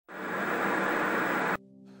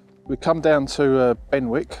We come down to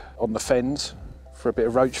BENWICK on the Fens for a bit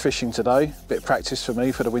of roach fishing today, a bit of practice for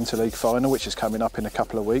me for the Winter League final, which is coming up in a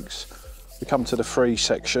couple of weeks. We come to the free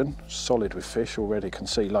section, solid with fish, already can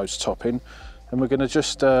see loads topping, and we're going to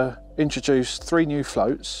just introduce 3 new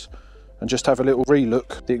floats and just have a little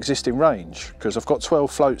relook at the existing range, because I've got 12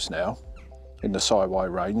 floats now in the SiWi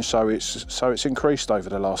range, so it's increased over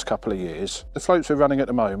the last couple of years. The floats we're running at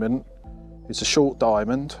the moment is a short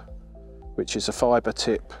diamond, which is a fibre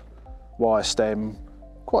tip, wire stem,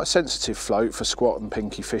 quite a sensitive float for squat and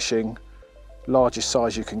pinky fishing. Largest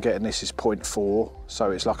size you can get in this is 0.4,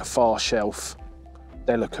 so it's like a far shelf,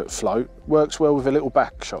 delicate float. Works well with a little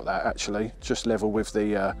back shot, that actually, just level with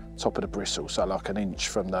the top of the bristle, so like an inch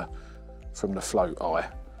from the float eye.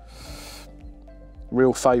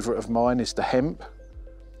 Real favourite of mine is the hemp.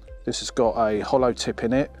 This has got a hollow tip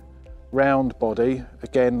in it, round body,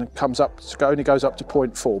 again only goes up to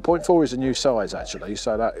 0.4. 0.4 is a new size actually,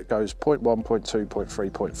 so that goes 0.1, 0.2,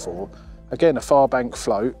 0.3, 0.4. Again, a far bank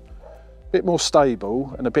float, a bit more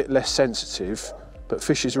stable and a bit less sensitive, but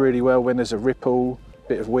fishes really well when there's a ripple,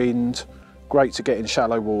 bit of wind, great to get in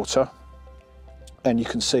shallow water, and you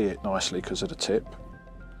can see it nicely because of the tip.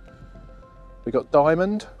 We've got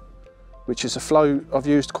diamond, which is a float I've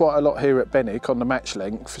used quite a lot here at BENWICK on the match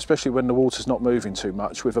length, especially when the water's not moving too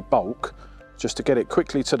much, with a bulk, just to get it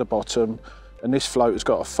quickly to the bottom. And this float has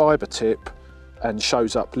got a fibre tip and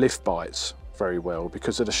shows up lift bites very well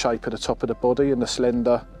because of the shape of the top of the body and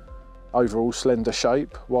the overall slender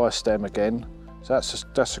shape. Wire stem again, so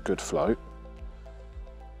that's a good float.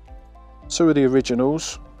 2 of the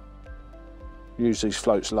originals, used these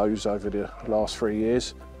floats loads over the last 3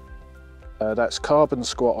 years. That's carbon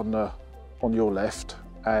squat on your left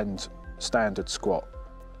and standard squat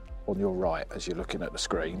on your right as you're looking at the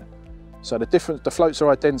screen. So the floats are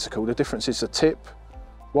identical, the difference is the tip.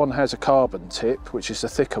 One has a carbon tip, which is the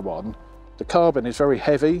thicker one. The carbon is very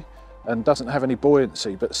heavy and doesn't have any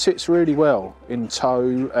buoyancy, but sits really well in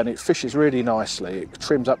tow and it fishes really nicely. It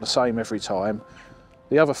trims up the same every time.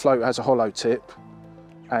 The other float has a hollow tip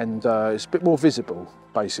and it's a bit more visible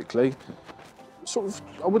basically. Sort of,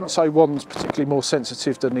 I wouldn't say one's particularly more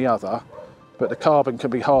sensitive than the other, but the carbon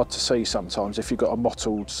can be hard to see sometimes if you've got a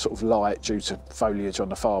mottled sort of light due to foliage on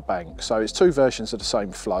the far bank. So it's 2 versions of the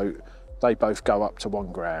same float. They both go up to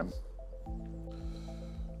 1 gram.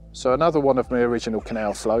 So another one of my original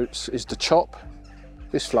canal floats is the chop.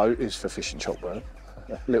 This float is for fishing chopworm.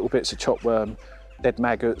 Little bits of chopworm, dead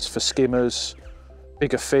maggots for skimmers,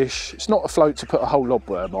 bigger fish. It's not a float to put a whole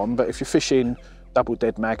lobworm on, but if you're fishing double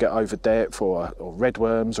dead maggot over depth or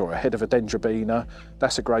redworms or a head of a dendrobina,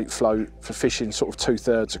 that's a great float for fishing sort of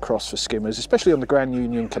 2/3 across for skimmers, especially on the Grand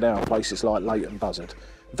Union Canal, places like Leighton Buzzard.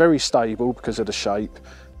 Very stable because of the shape,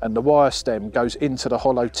 and the wire stem goes into the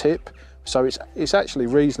hollow tip, so it's actually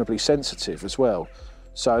reasonably sensitive as well.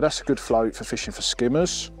 So that's a good float for fishing for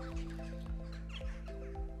skimmers.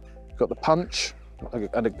 Got the punch,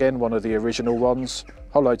 and again one of the original ones,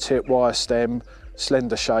 hollow tip, wire stem,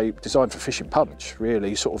 slender shape, designed for fishing punch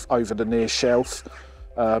really, sort of over the near shelf.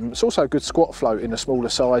 It's also a good squat float in the smaller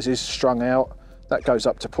sizes, strung out. That goes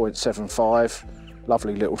up to 0.75,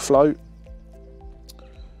 lovely little float.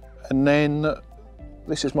 And then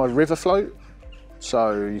this is my river float,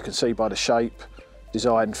 so you can see by the shape,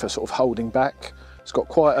 designed for sort of holding back. It's got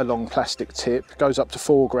quite a long plastic tip, goes up to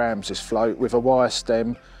 4 grams this float, with a wire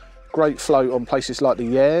stem. Great float on places like the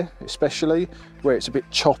Yare, especially, where it's a bit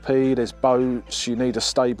choppy, there's boats, you need a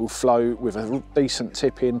stable float with a decent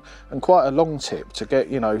tip in, and quite a long tip to get,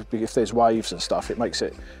 you know, if there's waves and stuff, it makes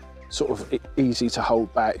it sort of easy to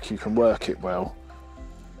hold back, you can work it well.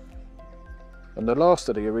 And the last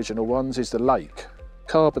of the original ones is the Lake.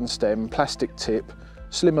 Carbon stem, plastic tip,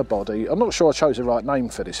 slimmer body. I'm not sure I chose the right name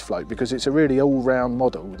for this float because it's a really all-round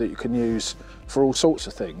model that you can use for all sorts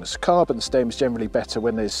of things. Carbon stem's generally better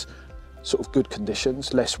when there's sort of good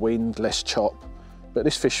conditions, less wind, less chop, but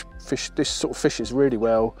this sort of fishes really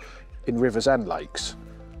well in rivers and lakes.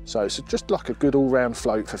 So it's just like a good all-round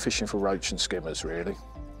float for fishing for roach and skimmers really.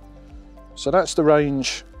 So that's the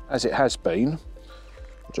range as it has been.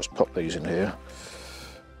 I'll just pop these in here.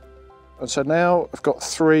 And so now I've got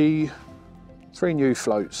three new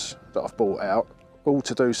floats that I've bought out, all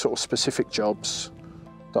to do sort of specific jobs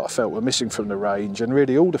that I felt were missing from the range. And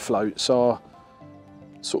really all the floats are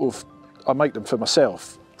sort of, I make them for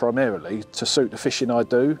myself primarily to suit the fishing I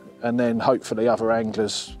do, and then hopefully other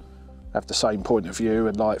anglers have the same point of view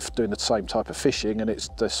and like doing the same type of fishing, and it's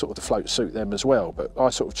the sort of the floats suit them as well. But I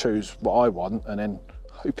sort of choose what I want and then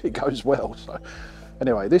hope it goes well. So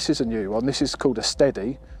anyway, this is a new one. This is called a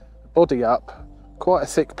Steady, body up, quite a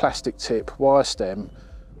thick plastic tip, wire stem.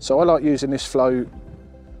 So I like using this float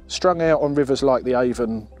Strung out on rivers like the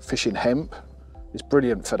Avon, fishing hemp is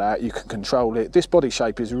brilliant for that. You can control it. This body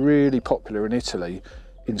shape is really popular in Italy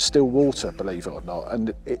in still water, believe it or not,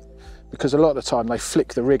 and because a lot of the time they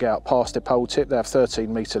flick the rig out past their pole tip. They have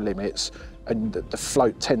 13-metre limits, and the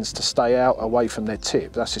float tends to stay out away from their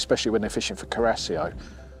tip. That's especially when they're fishing for Carasio.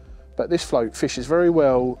 But this float fishes very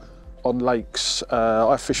well on lakes.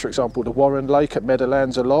 I fish, for example, the Warren Lake at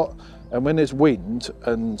Meadowlands a lot, and when there's wind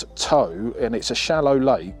and tow and it's a shallow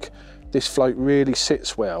lake, this float really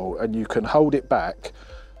sits well and you can hold it back.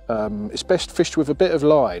 It's best fished with a bit of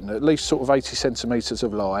line, at least sort of 80 centimetres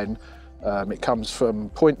of line. It comes from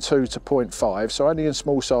 0.2 to 0.5, so only in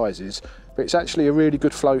small sizes, but it's actually a really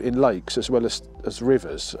good float in lakes as well as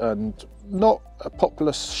rivers, and not a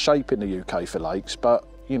popular shape in the UK for lakes, but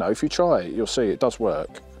you know, if you try it, you'll see it does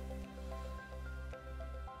work.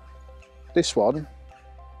 This one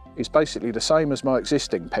is basically the same as my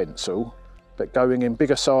existing pencil, but going in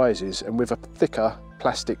bigger sizes and with a thicker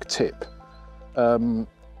plastic tip.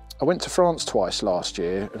 I went to France twice last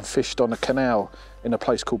year and fished on a canal in a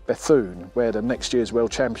place called Bethune, where the next year's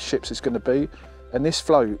World Championships is going to be. And this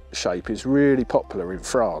float shape is really popular in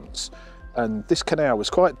France. And this canal was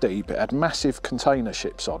quite deep. It had massive container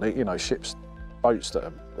ships on it, you know, boats that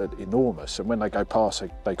are enormous. And when they go past,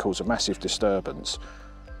 they cause a massive disturbance.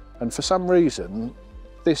 And for some reason,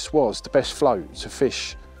 this was the best float to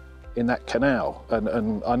fish in that canal.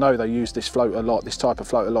 And I know they use this float a lot, this type of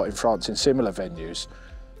float a lot in France in similar venues.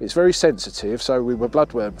 It's very sensitive, so we were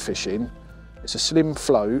bloodworm fishing. It's a slim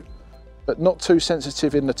float, but not too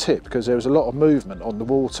sensitive in the tip because there was a lot of movement on the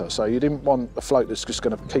water. So you didn't want a float that's just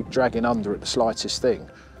going to keep dragging under at the slightest thing.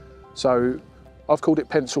 So I've called it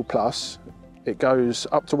Pencil Plus. It goes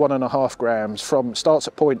up to 1.5 grams starts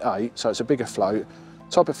at 0.8, so it's a bigger float.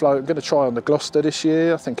 Type of float I'm going to try on the Gloucester this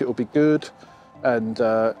year. I think it will be good. And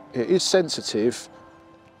it is sensitive,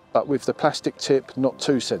 but with the plastic tip, not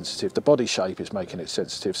too sensitive. The body shape is making it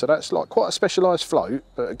sensitive. So that's like quite a specialised float,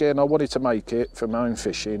 but again, I wanted to make it for my own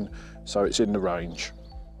fishing, so it's in the range.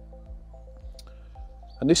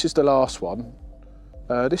 And this is the last one.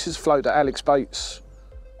 This is a float that Alex Bates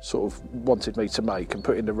sort of wanted me to make and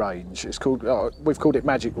put in the range. It's called, we've called it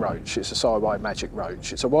Magic Roach. It's a SiWi Magic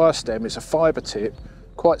Roach. It's a wire stem, it's a fibre tip,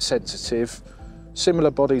 quite sensitive,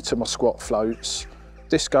 similar body to my squat floats.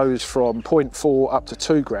 This goes from 0.4 up to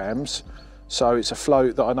 2 grams. So it's a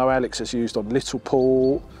float that I know Alex has used on Little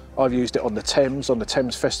Pool. I've used it on the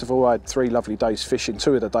Thames Festival. I had 3 lovely days fishing.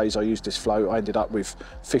 2 of the days I used this float, I ended up with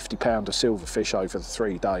 50 pounds of silverfish over the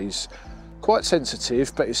 3 days. Quite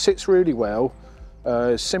sensitive, but it sits really well.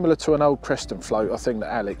 Similar to an old Preston float, I think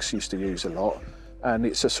that Alex used to use a lot. And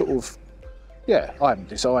it's a sort of, yeah, I haven't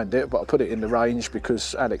designed it, but I put it in the range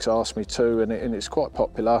because Alex asked me to, and it's quite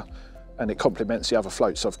popular. And it complements the other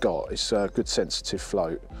floats I've got. It's a good sensitive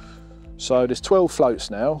float. So there's 12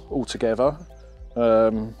 floats now altogether.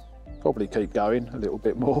 Probably keep going a little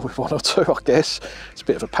bit more with 1 or 2, I guess. It's a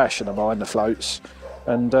bit of a passion of mine, the floats.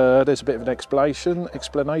 And there's a bit of an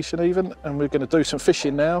explanation even. And we're going to do some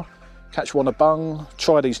fishing now, catch one a bung,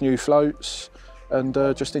 try these new floats, and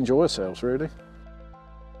just enjoy ourselves really.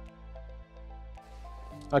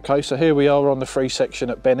 Okay, so here we are on the free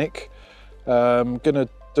section at BENWICK. Gonna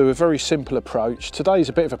do a very simple approach. Today's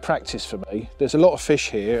a bit of a practice for me. There's a lot of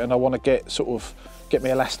fish here and I want to get my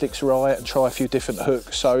elastics right and try a few different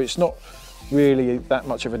hooks. So it's not really that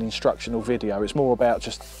much of an instructional video. It's more about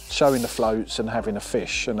just showing the floats and having a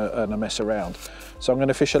fish and a mess around. So I'm going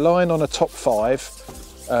to fish a line on a top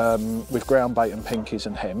 5 with ground bait and pinkies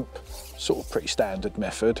and hemp, sort of pretty standard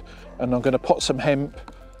method. And I'm going to pot some hemp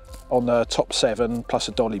on the top 7 plus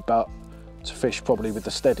a dolly butt to fish probably with the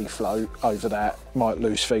steady float over that, might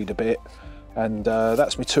loose feed a bit. And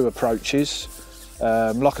that's my 2 approaches.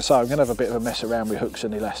 Like I say, I'm going to have a bit of a mess around with hooks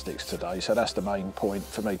and elastics today, so that's the main point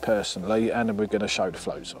for me personally, and then we're going to show the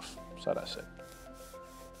floats off, so that's it.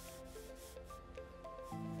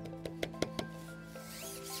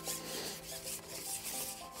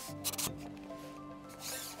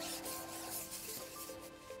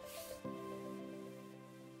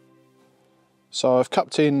 So I've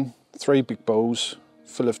cupped in 3 big balls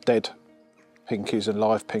full of dead pinkies and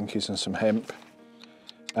live pinkies and some hemp,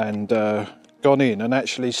 and gone in and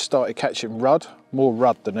actually started catching rudd, more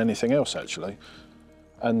rudd than anything else actually.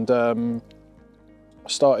 And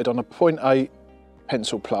started on a 0.8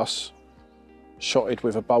 Pencil Plus, shotted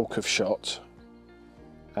with a bulk of shot,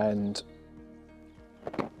 and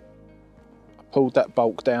I pulled that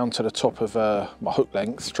bulk down to the top of my hook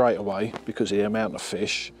length straight away because of the amount of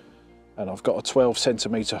fish. And I've got a 12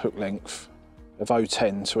 centimetre hook length of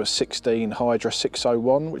 010 to a 16 Hydra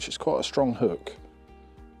 601, which is quite a strong hook.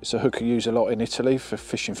 It's a hook I use a lot in Italy for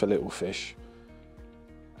fishing for little fish.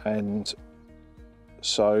 And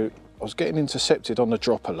so I was getting intercepted on the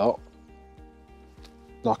drop a lot.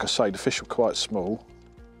 Like I say, the fish were quite small.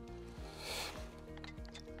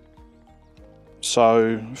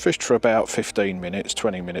 So fished for about 15 minutes,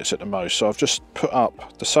 20 minutes at the most. So I've just put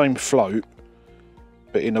up the same float,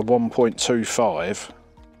 but in a 1.25,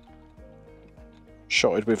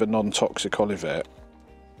 shotted with a non-toxic olivet,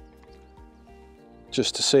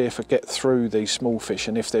 just to see if I get through these small fish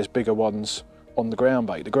and if there's bigger ones on the ground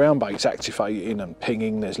bait. The ground bait's activating and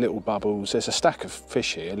pinging, there's little bubbles, there's a stack of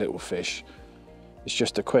fish here, little fish. It's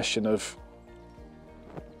just a question of,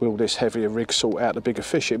 will this heavier rig sort out the bigger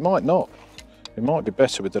fish? It might not. It might be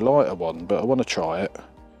better with the lighter one, but I want to try it.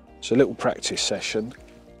 It's a little practice session.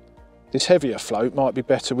 This heavier float might be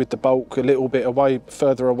better with the bulk a little bit away,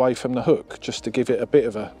 further away from the hook, just to give it a bit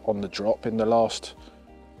of a on the drop in the last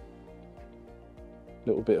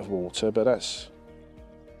little bit of water, but that's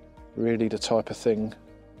really the type of thing.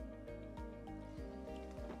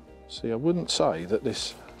 See, I wouldn't say that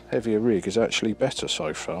this heavier rig is actually better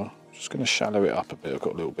so far. Just going to shallow it up a bit. I've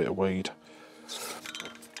got a little bit of weed.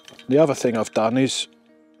 The other thing I've done is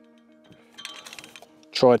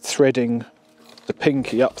tried threading the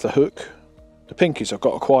pinky up the hook. The pinkies I've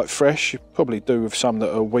got are quite fresh. You probably do with some that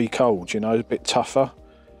are a week old, you know, a bit tougher.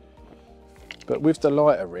 But with the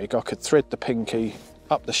lighter rig, I could thread the pinky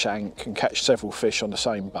up the shank and catch several fish on the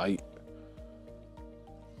same bait.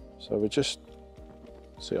 So we just,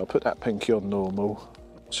 see, I'll put that pinky on normal.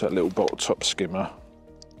 It's that little bottle top skimmer.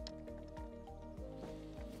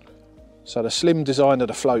 So the slim design of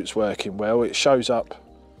the float's working well. It shows up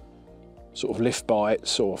sort of lift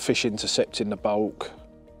bites or fish intercepting the bulk.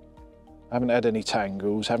 I haven't had any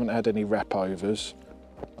tangles, haven't had any wrap overs.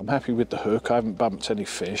 I'm happy with the hook, I haven't bumped any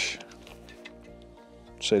fish.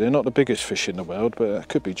 See, they're not the biggest fish in the world, but that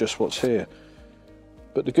could be just what's here.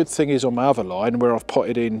 But the good thing is on my other line, where I've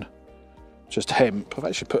potted in just hemp, I've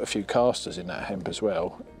actually put a few casters in that hemp as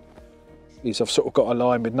well, is I've sort of got a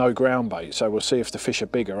line with no ground bait, so we'll see if the fish are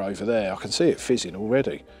bigger over there. I can see it fizzing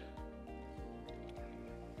already.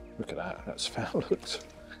 Look at that, that's foul hooked.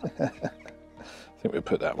 I think we'll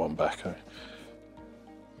put that one back.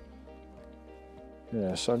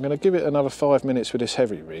 Yeah, so I'm going to give it another 5 minutes with this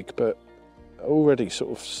heavy rig, but I already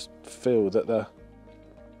sort of feel that the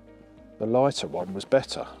lighter one was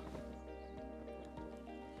better.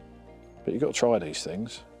 But you've got to try these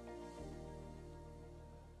things.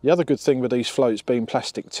 The other good thing with these floats being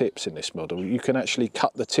plastic tips in this model, you can actually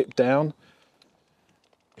cut the tip down.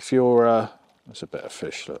 If you're, that's a better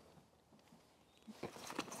fish, look.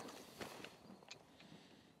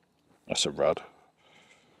 That's a rudd.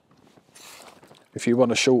 If you want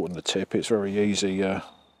to shorten the tip, it's very easy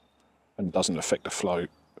and doesn't affect the float.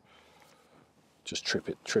 Just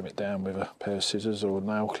trim it down with a pair of scissors or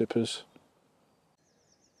nail clippers.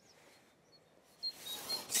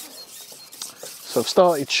 So I've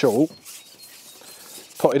started short,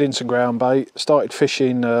 potted in some ground bait, started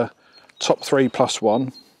fishing top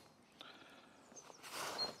 3+1,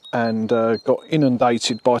 and got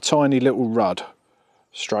inundated by a tiny little rudd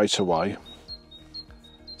straight away.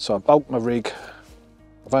 So I bulked my rig.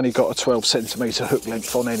 I've only got a 12cm hook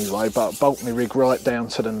length on anyway, but I bulked my rig right down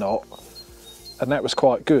to the knot, and that was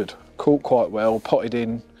quite good. Caught quite well, potted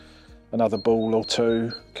in another ball or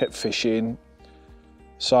two, kept fishing.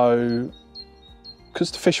 So,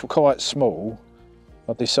 because the fish were quite small,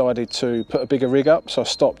 I decided to put a bigger rig up, so I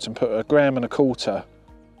stopped and put a 1.25 grams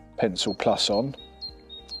pencil plus on,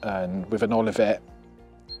 and with an olivet,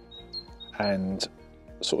 and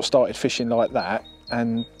sort of started fishing like that.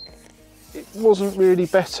 And it wasn't really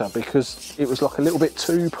better because it was like a little bit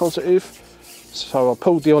too positive. So I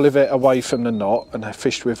pulled the olivet away from the knot and I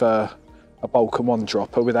fished with a bulk and one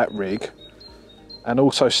dropper with that rig, and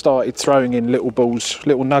also started throwing in little balls,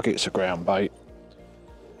 little nuggets of ground bait.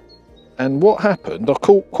 And what happened, I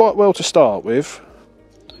caught quite well to start with,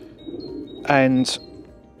 and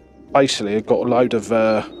basically I got a load of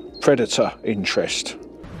predator interest.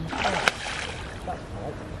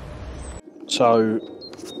 So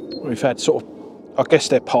we've had sort of, I guess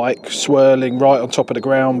they're pike, swirling right on top of the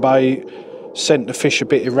ground bait, sent the fish a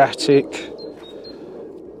bit erratic,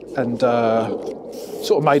 and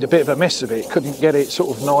sort of made a bit of a mess of it, couldn't get it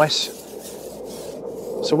sort of nice.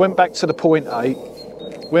 So went back to the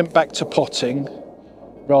 0.8, went back to potting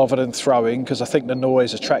rather than throwing, because I think the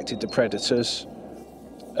noise attracted the predators,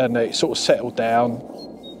 and it sort of settled down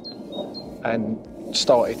and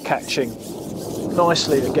started catching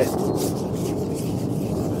nicely again.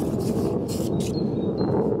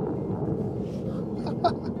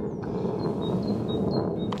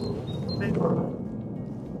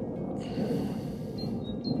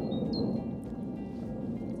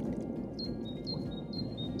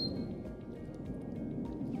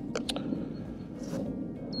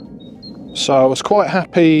 So I was quite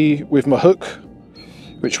happy with my hook,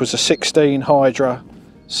 which was a 16 Hydra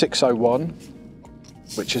 601,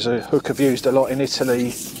 which is a hook I've used a lot in Italy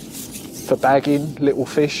for bagging little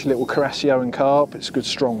fish, little Carasio and carp. It's a good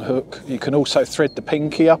strong hook. You can also thread the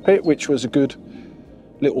pinky up it, which was a good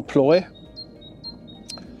little ploy.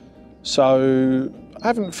 So I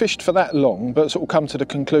haven't fished for that long, but sort of come to the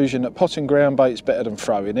conclusion that potting ground bait's better than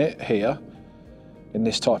throwing it here in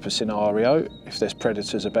this type of scenario, if there's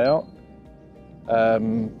predators about.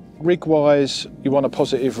 Rig wise, you want a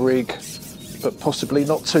positive rig, but possibly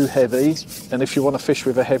not too heavy. And if you want to fish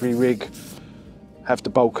with a heavy rig, have the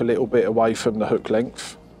bulk a little bit away from the hook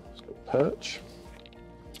length. Perch.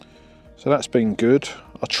 So that's been good.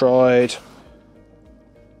 I tried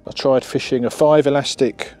fishing a 5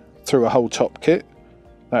 elastic through a whole top kit.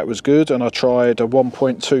 That was good. And I tried a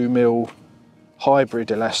 1.2mm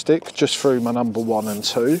hybrid elastic just through my number 1 and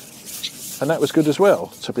 2. And that was good as well,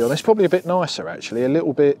 to be honest. Probably a bit nicer actually, a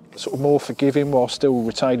little bit sort of more forgiving while still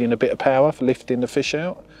retaining a bit of power for lifting the fish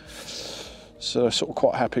out. So sort of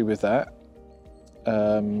quite happy with that.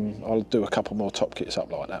 I'll do a couple more top kits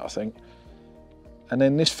up like that, I think. And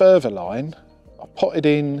then this further line, I potted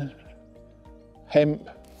in hemp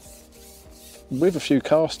with a few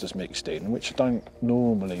casters mixed in, which I don't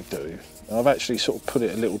normally do. I've actually sort of put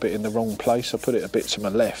it a little bit in the wrong place. I put it a bit to my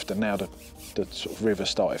left, and now the sort of river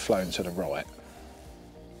started flowing to the right.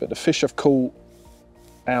 But the fish I've caught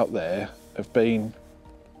out there have been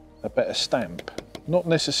a better stamp. Not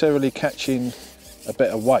necessarily catching a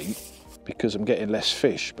better weight because I'm getting less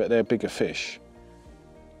fish, but they're bigger fish.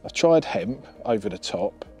 I've tried hemp over the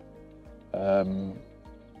top.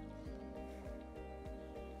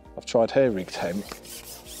 I've tried hair rigged hemp,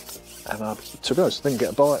 and to be honest, I didn't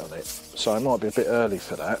get a bite on it. So it might be a bit early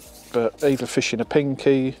for that, but either fishing a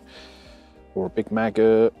pinky or a big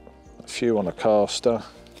maggot, a few on a caster.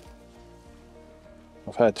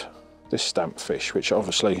 I've had this stamp fish, which are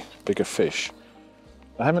obviously bigger fish.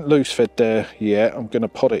 I haven't loose fed there yet. I'm going to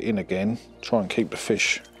pot it in again, try and keep the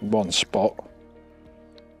fish in one spot.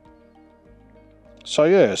 So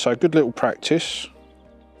yeah, so good little practice.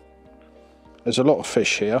 There's a lot of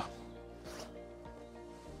fish here.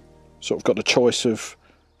 Sort of got the choice of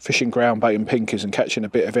fishing ground bait and pinkies and catching a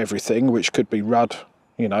bit of everything, which could be rudd,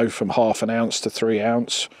 you know, from 1/2 ounce to 3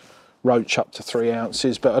 ounce, roach up to 3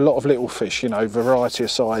 ounces, but a lot of little fish, you know, variety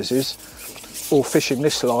of sizes. Or fishing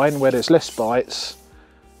this line where there's less bites,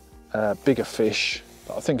 bigger fish.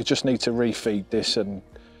 But I think I just need to refeed this and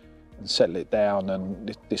settle it down,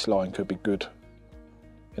 and this line could be good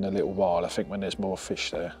in a little while, I think, when there's more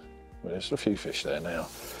fish there. Well, there's a few fish there now.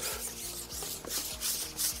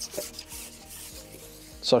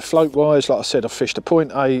 So float wise, like I said, I fished a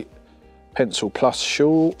 0.8 pencil plus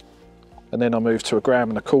short, and then I moved to 1.25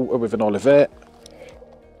 grams with an Olivet,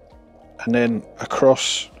 and then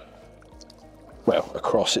across,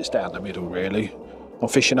 it's down the middle really. I'm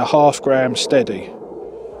fishing a 1/2 gram steady,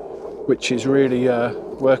 which is really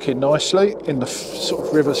working nicely. In the sort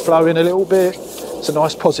of river's flowing a little bit. It's a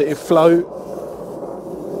nice positive float.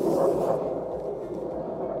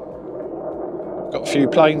 Got a few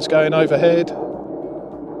planes going overhead.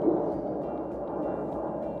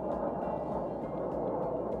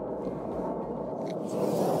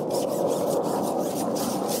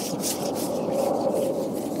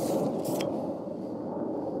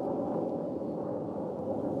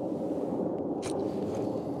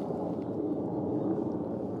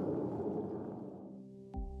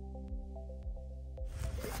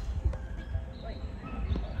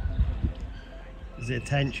 Is it a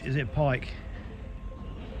tench? Is it a pike?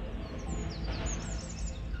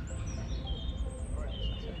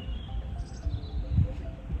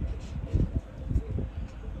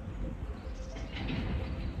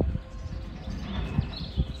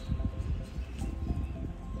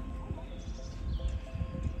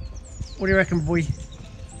 What do you reckon, boy?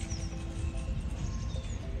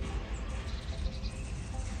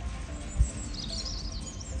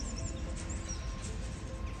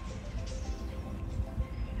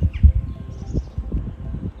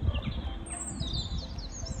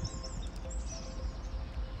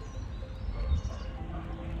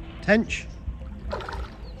 Tench?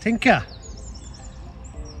 Tinker?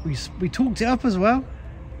 We talked it up as well.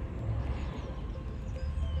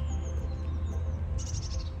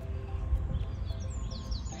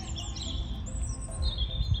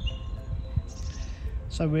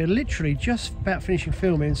 So we're literally just about finishing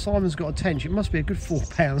filming. Simon's got a tench. It must be a good 4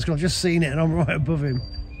 pounds because I've just seen it and I'm right above him.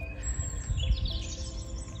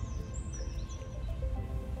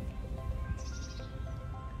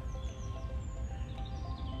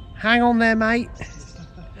 Hang on there, mate.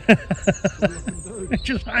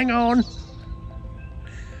 Just hang on.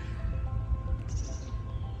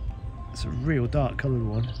 That's a real dark coloured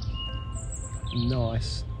one.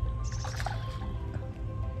 Nice.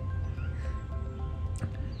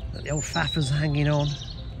 The old faffers hanging on.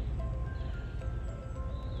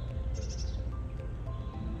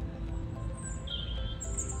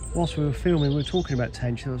 Whilst we were filming, we were talking about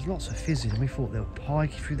tench. There was lots of fizzing, and we thought they were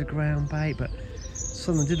pikey through the ground bait, but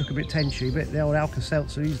some of them did look a bit tenchy. But the old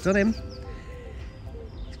Alka-Seltzer, he's done him.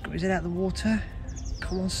 He's got his head out of the water.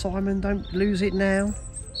 Come on, Simon, don't lose it now.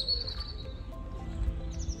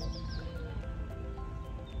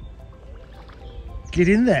 Get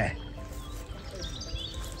in there.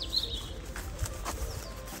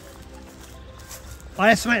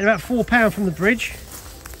 I estimated about £4 from the bridge.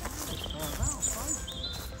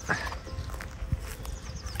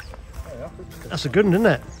 That's a good one, isn't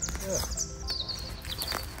it?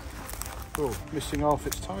 Yeah. Oh, missing half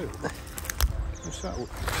its tail. What's that?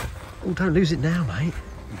 Oh, don't lose it now, mate.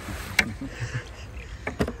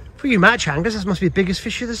 For you match anglers, this must be the biggest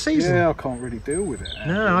fish of the season. Yeah, I can't really deal with it.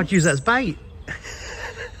 No, I'd use that as bait.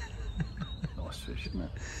 Nice fish, isn't it?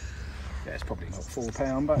 Yeah, it's probably not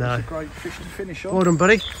 £4, but no. It's a great fish to finish on. Well done,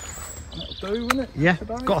 buddy. That'll do, won't it? Yeah,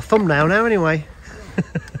 today? got a thumbnail now anyway.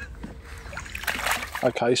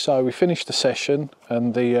 Okay, so we finished the session,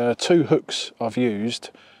 and the two hooks I've used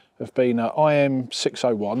have been an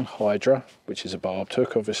IM601 Hydra, which is a barbed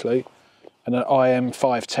hook obviously, and an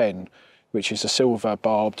IM510, which is a silver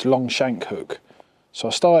barbed long shank hook. So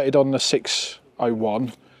I started on the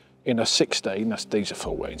 601 in a 16, these are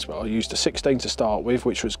 14s, but I used a 16 to start with,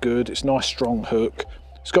 which was good. It's a nice strong hook.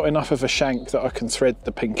 It's got enough of a shank that I can thread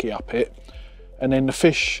the pinky up it, and then the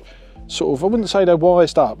fish sort of, I wouldn't say they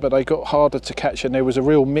wised up, but they got harder to catch, and there was a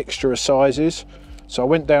real mixture of sizes. So I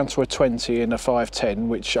went down to a 20 and a 510,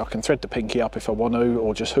 which I can thread the pinky up if I want to,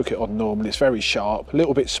 or just hook it on normal. It's very sharp, a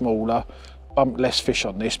little bit smaller, bumped less fish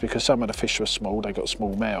on this because some of the fish were small, they got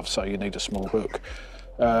small mouths, so you need a small hook.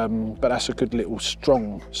 But that's a good little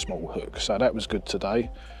strong small hook, so that was good today.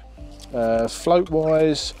 Float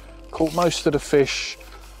wise, caught most of the fish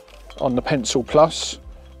on the Pencil Plus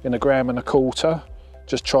in 1.25 grams.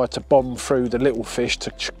 Just tried to bomb through the little fish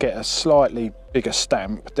to get a slightly bigger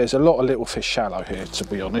stamp. There's a lot of little fish shallow here, to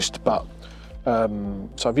be honest, but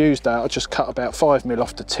so I've used that. I just cut about 5mm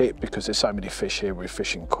off the tip because there's so many fish here, we're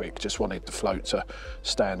fishing quick. Just wanted the float to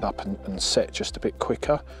stand up and set just a bit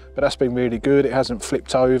quicker. But that's been really good. It hasn't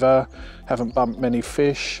flipped over, haven't bumped many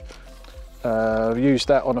fish. I've used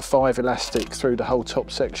that on a 5 elastic through the whole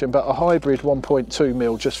top section, but a hybrid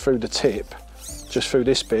 1.2mm just through the tip, just through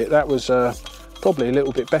this bit, that was probably a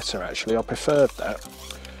little bit better actually. I preferred that.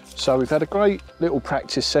 So we've had a great little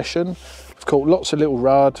practice session. We've caught lots of little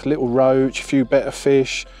rudd, little roach, a few better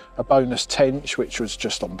fish, a bonus tench, which was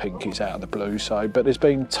just on pinkies out of the blue. So, but there's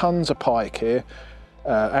been tons of pike here.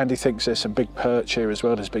 Andy thinks there's some big perch here as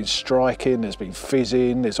well. There's been striking, there's been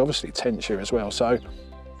fizzing, there's obviously tench here as well. So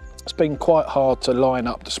it's been quite hard to line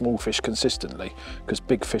up the small fish consistently because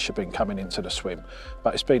big fish have been coming into the swim.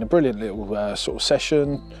 But it's been a brilliant little sort of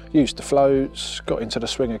session. Used the floats, got into the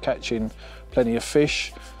swing of catching plenty of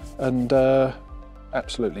fish, and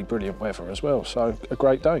absolutely brilliant weather as well. So a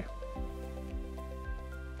great day.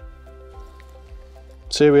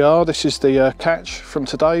 So here we are. This is the catch from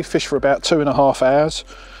today. Fished for about 2.5 hours.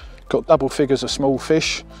 Got double figures of small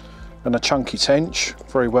fish and a chunky tench.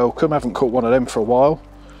 Very welcome. Haven't caught one of them for a while.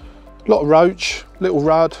 A lot of roach, little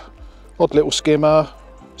rudd, odd little skimmer,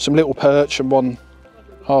 some little perch and one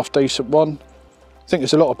half decent one. I think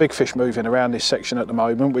there's a lot of big fish moving around this section at the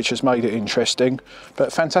moment, which has made it interesting.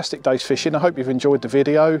 But fantastic day's fishing. I hope you've enjoyed the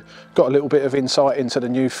video. Got a little bit of insight into the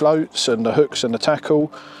new floats and the hooks and the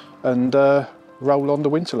tackle, and roll on the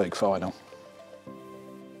Winter League final.